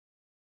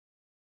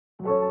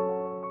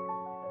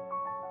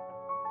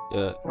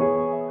Yeah.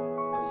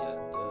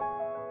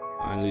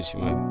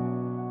 iamLuccimane.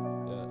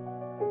 Yeah.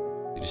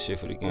 Do the shit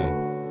for the game.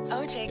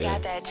 OJ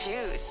got that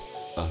juice.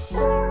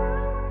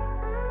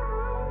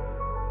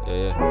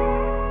 Yeah.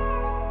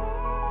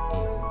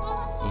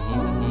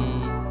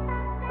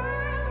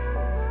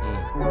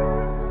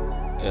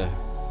 Yeah.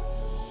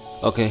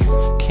 Okay,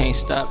 can't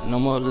stop, no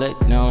more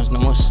letdowns, no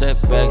more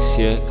setbacks,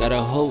 yeah.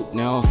 Gotta hold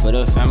down for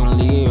the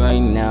family right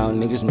now.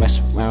 Niggas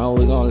mess around,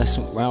 we gon' let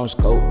some rounds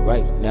go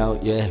right now,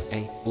 yeah.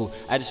 Hey, ooh,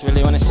 I just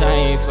really wanna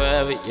shine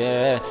forever,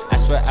 yeah. I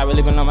swear I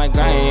really been on my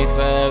grind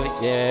forever,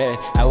 yeah.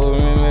 I will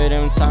remember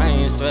them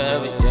times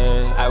forever,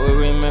 yeah. I will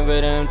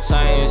remember them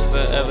times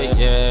forever,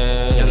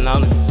 yeah. You're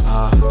lonely,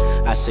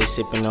 I say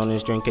sipping on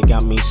this drink, it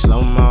got me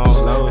slow-mo.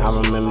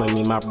 I remember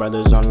me, my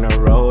brothers on the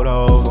road,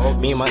 oh.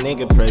 Me and my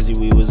nigga Prezi,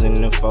 we was in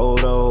the photo.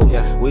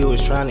 We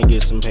was trying to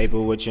get some paper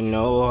with your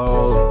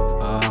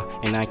no-ho.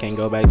 And I can't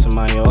go back to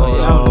my old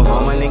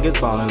All my niggas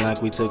ballin'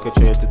 like we took a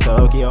trip to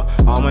Tokyo.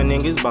 All my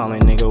niggas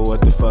ballin', nigga,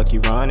 what the fuck you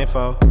running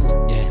for?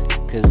 Yeah,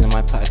 cause in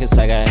my pockets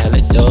I got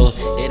hella dough.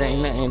 It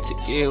ain't nothing to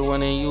get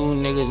one of you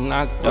niggas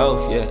knocked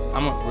off, yeah.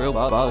 I'm a real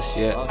boss,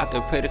 yeah. I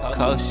can pay the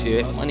cost,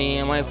 yeah. Money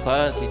in my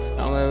pocket,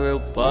 I'm a real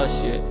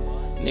boss, yeah.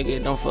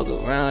 Nigga, don't fuck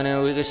around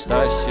and we can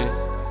start shit.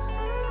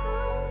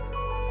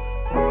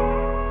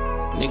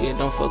 Nigga,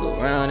 don't fuck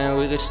around and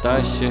we can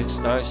start shit.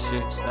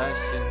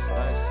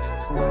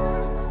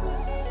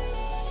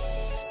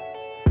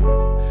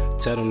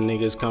 Tell them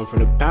niggas come from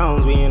the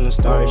pounds, we in the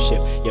starship.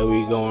 Yeah,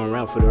 we going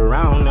around for the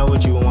round, know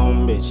what you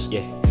want, bitch,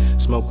 yeah.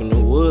 Smoking the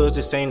woods,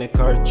 this ain't a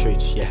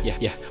cartridge,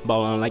 yeah.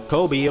 Ballin' like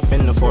Kobe up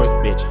in the fourth,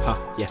 bitch,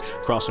 yeah.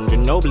 Crossing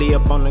Ginobili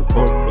up on the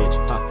court, bitch,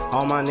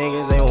 All my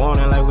niggas ain't want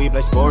it like we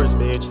play sports,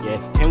 bitch,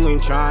 yeah. And we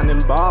tryin'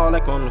 to ball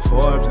like on the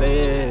Forbes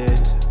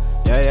list,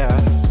 yeah.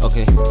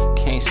 Okay,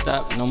 can't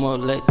stop, no more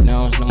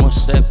letdowns, no more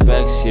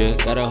setbacks, yeah.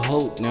 Gotta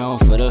hold down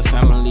for the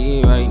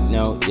family right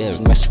now, yeah.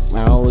 Mess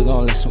around, we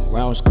gon' let some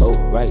rounds go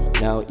right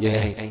now,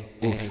 yeah.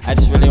 I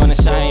just really wanna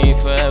shine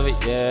forever,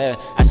 yeah.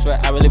 I swear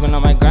I really been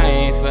on my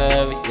grind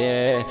forever,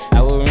 yeah.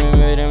 I will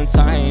remember them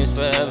times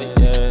forever,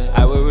 yeah.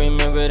 I will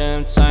remember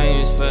them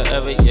times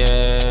forever,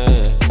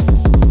 yeah.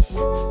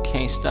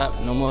 Can't stop,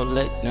 no more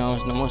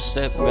letdowns, no more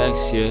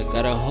setbacks, yeah.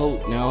 Gotta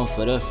hold down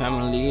for the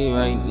family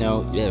right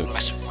now, yeah.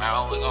 Mess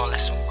around, we gon' let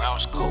some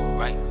rounds go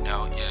right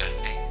now, yeah.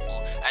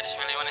 I just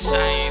really wanna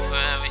shine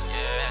forever,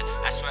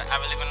 yeah. I swear I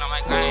really been on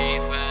my grind